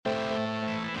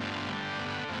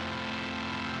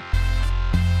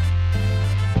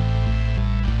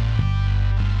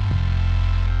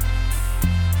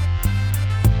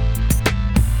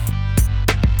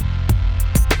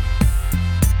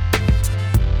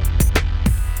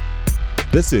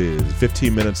This is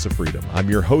 15 Minutes to Freedom. I'm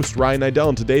your host, Ryan Nidell,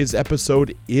 and today's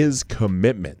episode is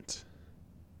commitment.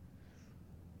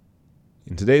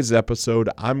 In today's episode,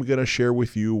 I'm going to share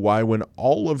with you why when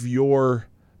all of your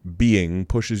being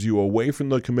pushes you away from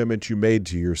the commitment you made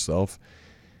to yourself,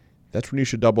 that's when you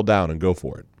should double down and go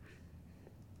for it.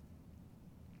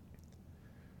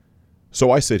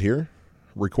 So I sit here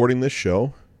recording this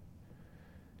show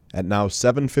at now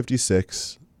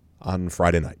 7:56 on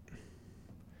Friday night.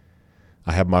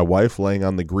 I have my wife laying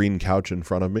on the green couch in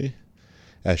front of me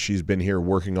as she's been here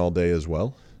working all day as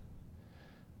well.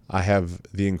 I have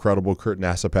the incredible Kurt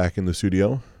Nasapak in the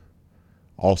studio,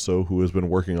 also who has been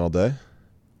working all day.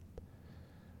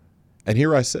 And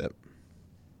here I sit.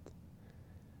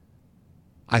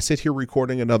 I sit here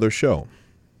recording another show.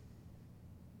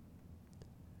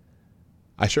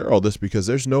 I share all this because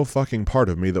there's no fucking part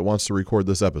of me that wants to record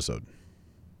this episode.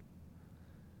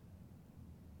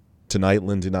 Tonight,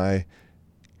 Lindsay and I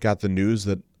got the news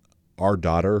that our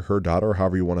daughter, her daughter,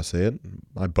 however you want to say it,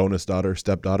 my bonus daughter,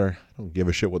 stepdaughter, I don't give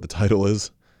a shit what the title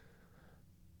is,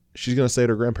 she's going to stay at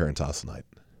her grandparents' house tonight,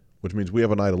 which means we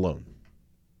have a night alone.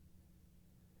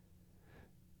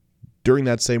 During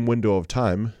that same window of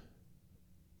time,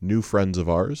 new friends of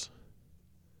ours,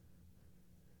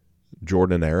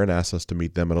 Jordan and Aaron, asked us to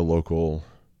meet them at a local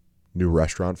new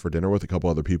restaurant for dinner with a couple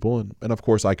other people, and of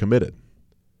course I committed.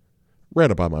 Ran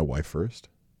it by my wife first.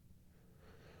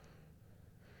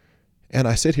 And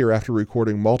I sit here after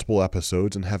recording multiple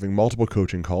episodes and having multiple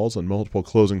coaching calls and multiple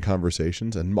closing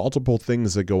conversations and multiple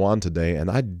things that go on today,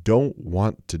 and I don't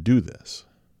want to do this.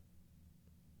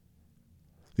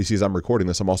 You see, as I'm recording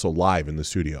this, I'm also live in the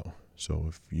studio. So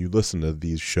if you listen to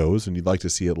these shows and you'd like to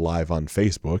see it live on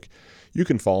Facebook, you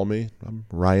can follow me. I'm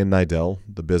Ryan Nidell,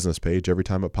 the business page. Every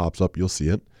time it pops up, you'll see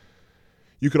it.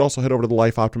 You could also head over to the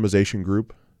Life Optimization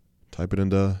group. Type it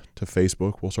into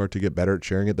Facebook. We'll start to get better at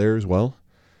sharing it there as well.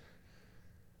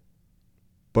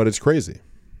 But it's crazy.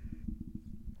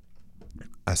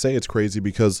 I say it's crazy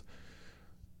because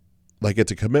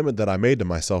it's a commitment that I made to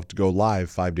myself to go live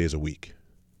 5 days a week.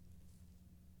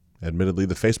 Admittedly,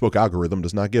 the Facebook algorithm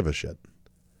does not give a shit.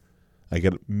 I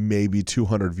get maybe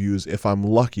 200 views if I'm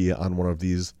lucky on one of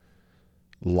these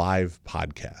live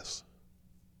podcasts.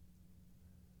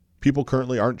 People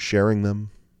currently aren't sharing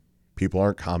them. People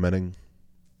aren't commenting.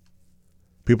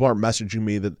 People aren't messaging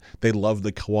me that they love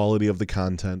the quality of the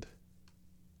content.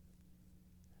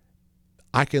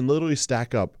 I can literally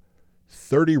stack up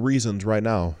 30 reasons right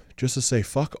now just to say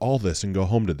fuck all this and go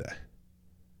home today.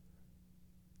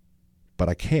 But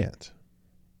I can't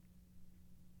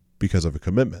because of a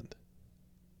commitment.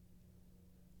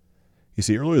 You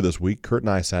see, earlier this week, Kurt and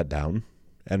I sat down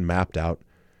and mapped out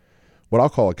what I'll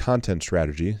call a content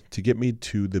strategy to get me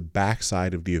to the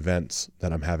backside of the events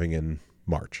that I'm having in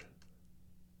March.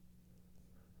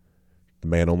 The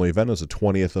man-only event is the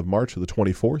 20th of March to the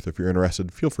 24th. If you're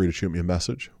interested, feel free to shoot me a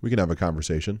message. We can have a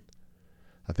conversation.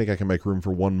 I think I can make room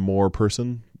for one more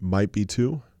person, might be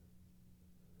two.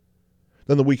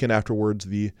 Then the weekend afterwards,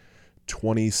 the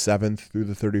 27th through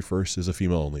the 31st, is a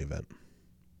female-only event.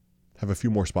 Have a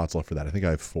few more spots left for that. I think I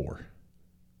have 4.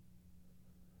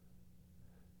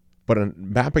 But in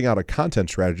mapping out a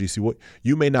content strategy, see, what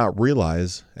you may not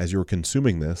realize as you're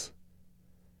consuming this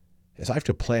is I have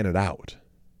to plan it out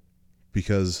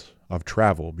because of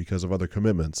travel, because of other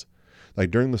commitments.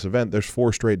 Like during this event, there's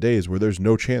 4 straight days where there's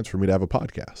no chance for me to have a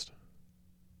podcast.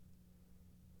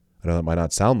 I know that might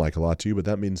not sound like a lot to you, but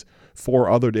that means 4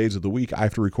 other days of the week I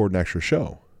have to record an extra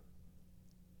show.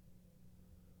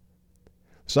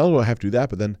 So not only do I have to do that,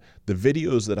 but then the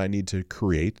videos that I need to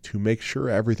create to make sure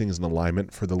everything is in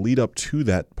alignment for the lead up to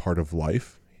that part of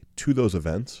life, to those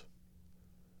events,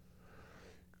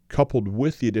 coupled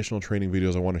with the additional training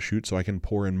videos I want to shoot so I can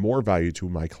pour in more value to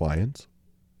my clients,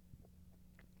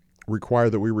 require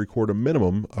that we record a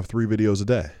minimum of 3 videos a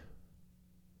day.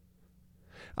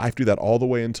 I have to do that all the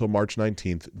way until March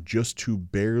 19th just to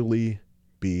barely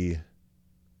be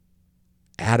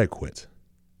adequate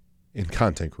in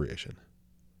content creation.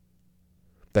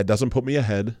 That doesn't put me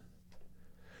ahead.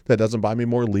 That doesn't buy me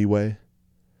more leeway.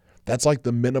 That's like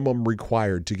the minimum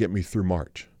required to get me through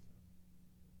March.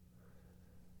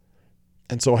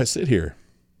 And so I sit here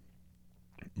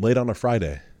late on a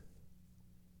Friday,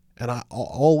 and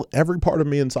every part of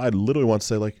me inside literally wants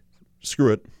to say,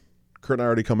 screw it. Kurt and I are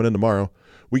already coming in tomorrow.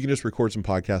 We can just record some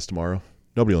podcasts tomorrow.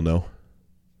 Nobody will know.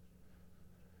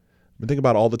 Think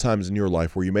about all the times in your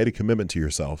life where you made a commitment to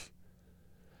yourself,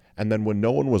 and then when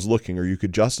no one was looking or you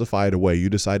could justify it away, you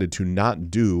decided to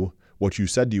not do what you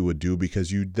said you would do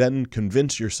because you then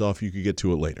convinced yourself you could get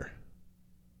to it later.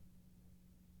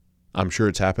 I'm sure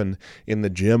it's happened in the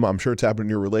gym. I'm sure it's happened in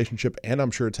your relationship, and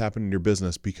I'm sure it's happened in your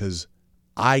business, because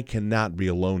I cannot be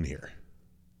alone here.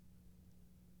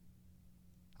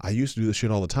 I used to do this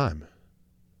shit all the time.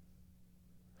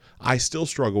 I still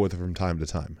struggle with it from time to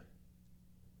time.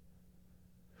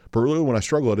 But really when I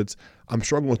struggle with it, I'm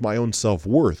struggling with my own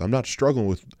self-worth. I'm not struggling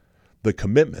with the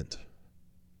commitment,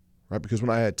 right? Because when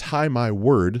I tie my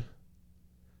word,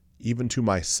 even to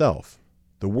myself,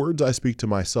 the words I speak to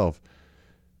myself,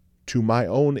 to my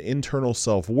own internal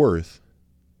self-worth,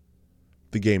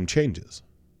 the game changes.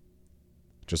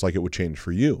 Just like it would change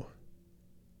for you.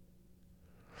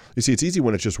 You see, it's easy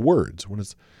when it's just words. When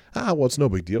it's, it's no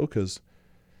big deal, because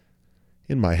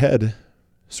in my head,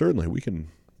 certainly we can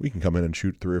come in and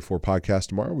shoot 3 or 4 podcasts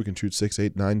tomorrow. We can shoot 6,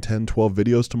 8, 9, 10, 12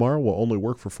 videos tomorrow. We'll only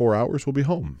work for 4 hours. We'll be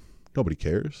home. Nobody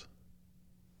cares.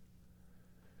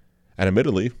 And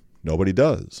admittedly, nobody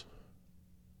does.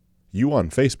 You on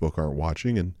Facebook aren't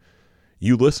watching, and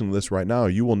you listen to this right now,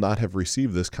 you will not have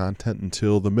received this content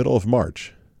until the middle of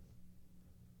March.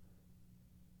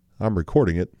 I'm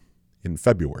recording it in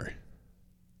February.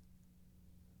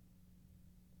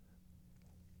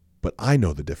 But I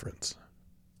know the difference.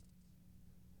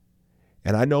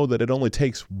 And I know that it only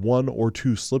takes 1 or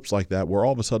 2 slips like that where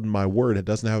all of a sudden my word, it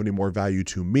doesn't have any more value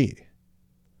to me.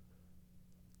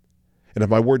 And if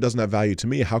my word doesn't have value to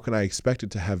me, how can I expect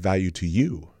it to have value to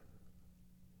you?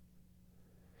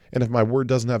 And if my word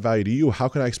doesn't have value to you, how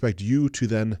can I expect you to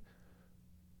then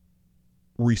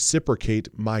reciprocate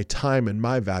my time and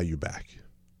my value back?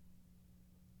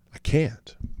 I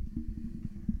can't.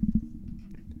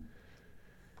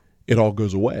 It all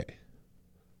goes away.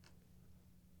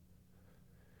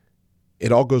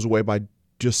 It all goes away by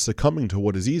just succumbing to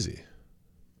what is easy.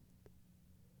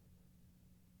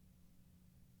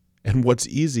 And what's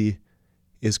easy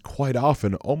is quite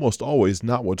often, almost always,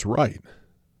 not what's right.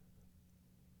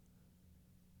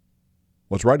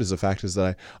 What's right is the fact is that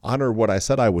I honor what I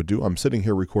said I would do. I'm sitting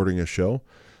here recording a show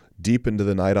deep into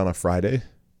the night on a Friday,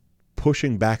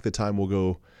 pushing back the time we'll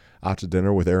go out to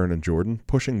dinner with Aaron and Jordan,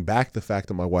 pushing back the fact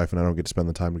that my wife and I don't get to spend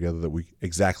the time together that we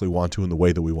exactly want to in the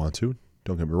way that we want to.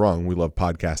 Don't get me wrong, we love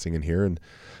podcasting in here and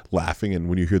laughing, and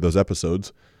when you hear those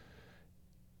episodes,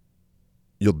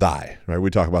 you'll die, right?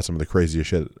 We talk about some of the craziest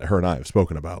shit her and I have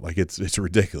spoken about. Like, it's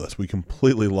ridiculous. We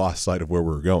completely lost sight of where we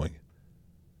were going.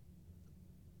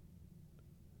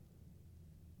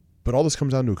 But all this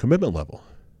comes down to a commitment level.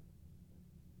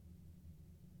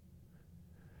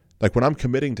 Like, when I'm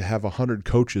committing to have 100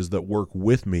 coaches that work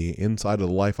with me inside of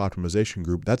the Life Optimization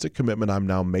Group, that's a commitment I'm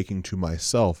now making to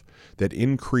myself that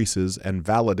increases and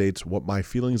validates what my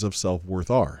feelings of self-worth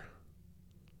are.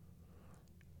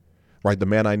 Right? The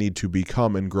man I need to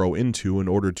become and grow into in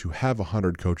order to have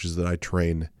 100 coaches that I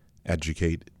train,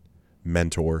 educate,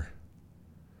 mentor,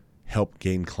 help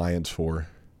gain clients for.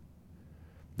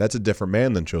 That's a different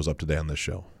man than shows up today on this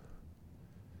show.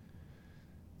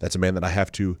 That's a man that I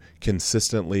have to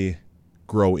consistently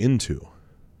grow into.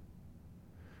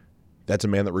 That's a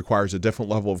man that requires a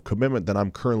different level of commitment than I'm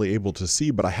currently able to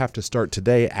see, but I have to start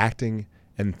today acting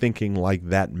and thinking like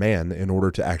that man in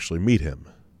order to actually meet him.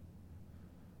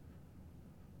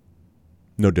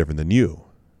 No different than you.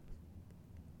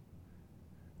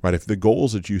 Right? If the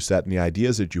goals that you set and the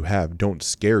ideas that you have don't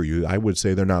scare you, I would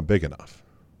say they're not big enough.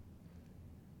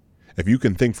 If you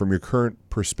can think from your current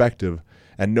perspective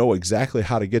and know exactly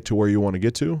how to get to where you want to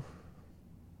get to,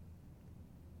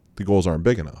 the goals aren't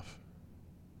big enough.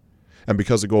 And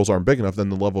because the goals aren't big enough, then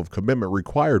the level of commitment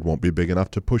required won't be big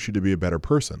enough to push you to be a better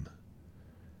person.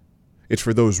 It's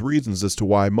for those reasons as to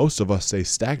why most of us stay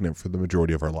stagnant for the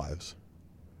majority of our lives.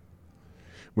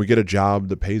 We get a job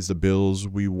that pays the bills.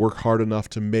 We work hard enough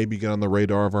to maybe get on the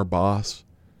radar of our boss.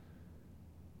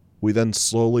 We then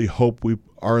slowly hope we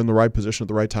are in the right position at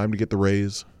the right time to get the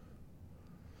raise.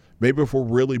 Maybe if we're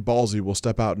really ballsy, we'll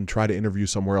step out and try to interview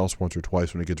somewhere else once or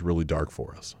twice when it gets really dark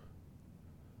for us.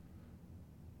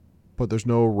 But there's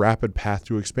no rapid path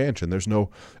to expansion. There's no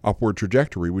upward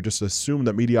trajectory. We just assume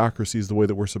that mediocrity is the way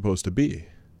that we're supposed to be.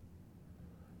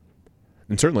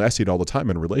 And certainly I see it all the time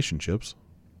in relationships.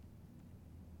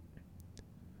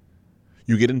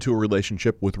 You get into a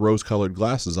relationship with rose-colored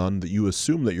glasses on that you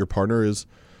assume that your partner is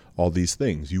all these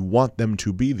things. You want them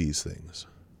to be these things,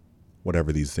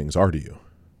 whatever these things are to you.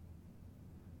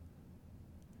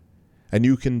 And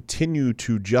you continue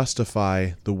to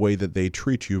justify the way that they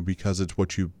treat you because it's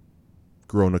what you've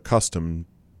grown accustomed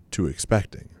to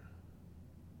expecting.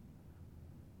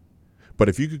 But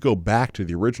if you could go back to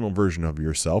the original version of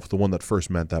yourself, the one that first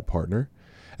met that partner,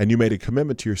 and you made a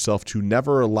commitment to yourself to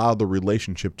never allow the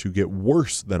relationship to get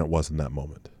worse than it was in that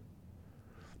moment,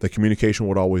 that communication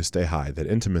would always stay high, that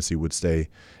intimacy would stay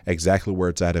exactly where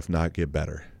it's at, if not get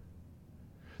better,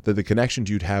 that the connections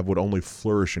you'd have would only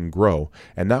flourish and grow,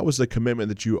 and that was the commitment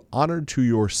that you honored to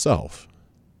yourself,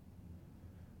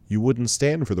 you wouldn't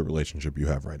stand for the relationship you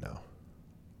have right now.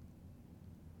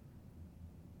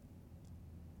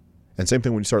 And same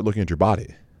thing when you start looking at your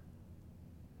body.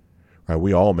 Right?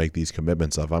 We all make these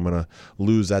commitments of, I'm going to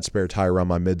lose that spare tire around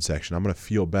my midsection. I'm going to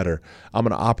feel better. I'm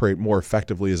going to operate more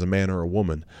effectively as a man or a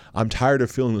woman. I'm tired of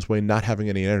feeling this way, not having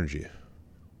any energy.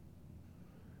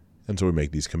 And so we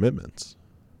make these commitments.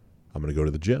 I'm going to go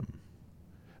to the gym.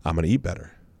 I'm going to eat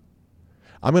better.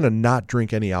 I'm going to not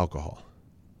drink any alcohol.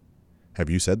 Have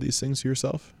you said these things to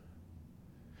yourself?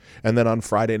 And then on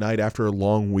Friday night, after a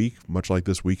long week, much like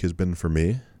this week has been for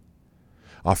me,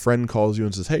 a friend calls you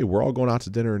and says, hey, we're all going out to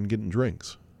dinner and getting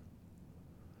drinks.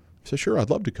 You say, sure, I'd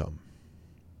love to come.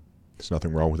 There's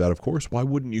nothing wrong with that, of course. Why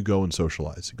wouldn't you go and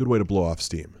socialize? A good way to blow off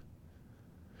steam.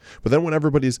 But then when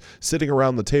everybody's sitting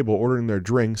around the table ordering their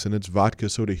drinks, and it's vodka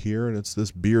soda here, and it's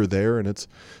this beer there, and it's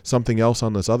something else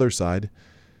on this other side,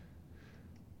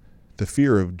 the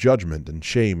fear of judgment and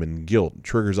shame and guilt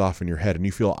triggers off in your head, and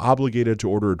you feel obligated to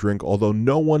order a drink, although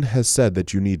no one has said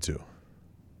that you need to.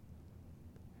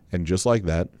 And just like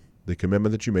that, the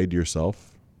commitment that you made to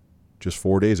yourself just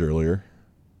 4 days earlier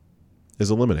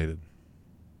is eliminated.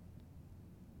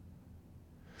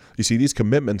 You see, these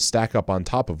commitments stack up on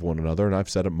top of one another, and I've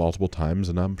said it multiple times,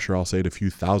 and I'm sure I'll say it a few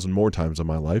thousand more times in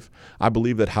my life. I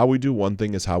believe that how we do one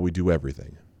thing is how we do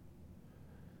everything.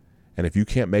 And if you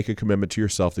can't make a commitment to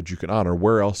yourself that you can honor,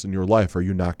 where else in your life are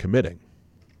you not committing?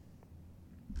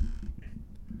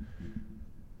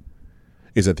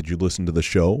 Is it that you listen to the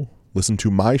show, listen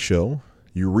to my show,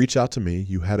 you reach out to me,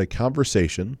 you had a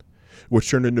conversation, which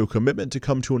turned into a commitment to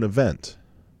come to an event,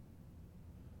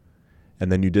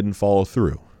 and then you didn't follow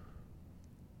through?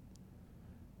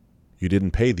 You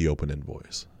didn't pay the open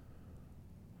invoice.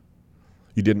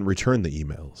 You didn't return the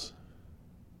emails.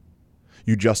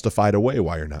 You justified away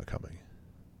why you're not coming.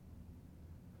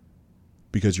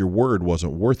 Because your word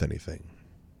wasn't worth anything.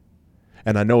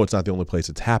 And I know it's not the only place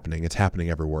it's happening. It's happening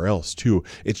everywhere else too.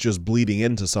 It's just bleeding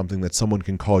into something that someone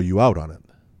can call you out on it.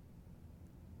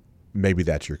 Maybe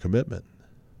that's your commitment.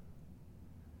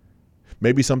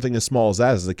 Maybe something as small as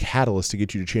that is a catalyst to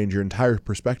get you to change your entire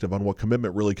perspective on what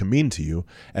commitment really can mean to you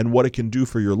and what it can do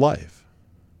for your life.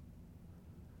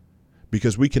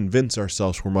 Because we convince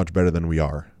ourselves we're much better than we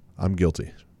are. I'm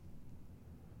guilty.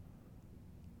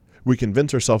 We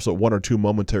convince ourselves that one or two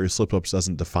momentary slip-ups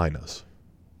doesn't define us.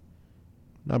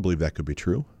 I believe that could be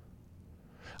true.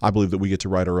 I believe that we get to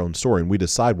write our own story and we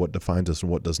decide what defines us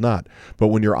and what does not. But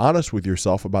when you're honest with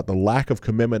yourself about the lack of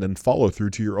commitment and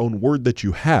follow-through to your own word that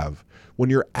you have, when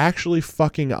you're actually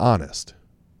fucking honest,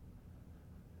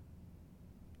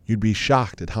 you'd be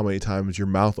shocked at how many times your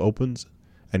mouth opens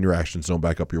and your actions don't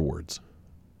back up your words.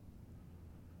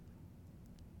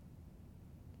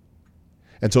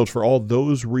 And so it's for all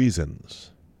those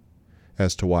reasons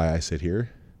as to why I sit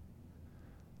here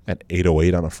at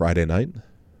 8:08 on a Friday night,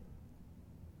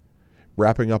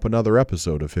 wrapping up another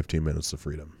episode of 15 Minutes to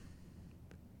Freedom.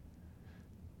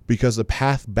 Because the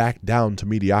path back down to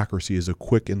mediocrity is a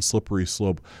quick and slippery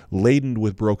slope laden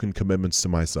with broken commitments to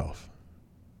myself.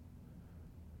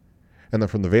 And then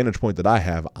from the vantage point that I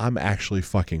have, I'm actually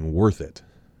fucking worth it.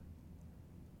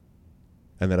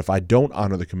 And that if I don't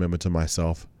honor the commitment to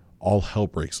myself, all hell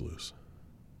breaks loose.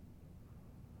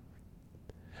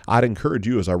 I'd encourage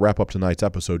you as I wrap up tonight's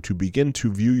episode to begin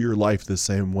to view your life the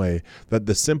same way, that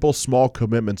the simple small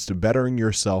commitments to bettering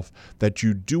yourself, that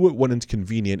you do it when it's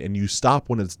convenient and you stop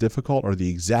when it's difficult, are the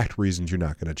exact reasons you're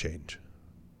not going to change.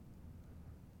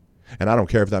 And I don't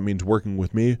care if that means working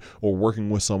with me or working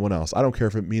with someone else. I don't care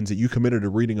if it means that you committed to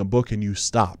reading a book and you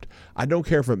stopped. I don't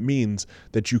care if it means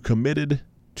that you committed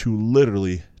to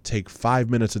literally take 5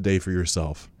 minutes a day for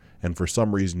yourself and for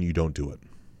some reason you don't do it.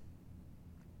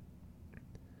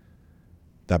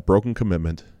 That broken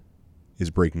commitment is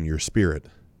breaking your spirit,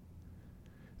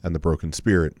 and the broken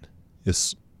spirit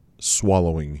is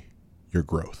swallowing your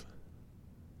growth.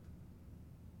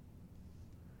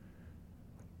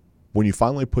 When you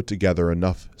finally put together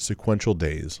enough sequential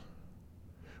days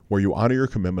where you honor your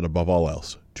commitment above all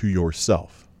else to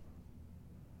yourself,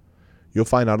 you'll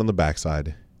find out on the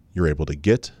backside you're able to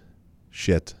get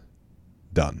shit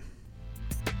done.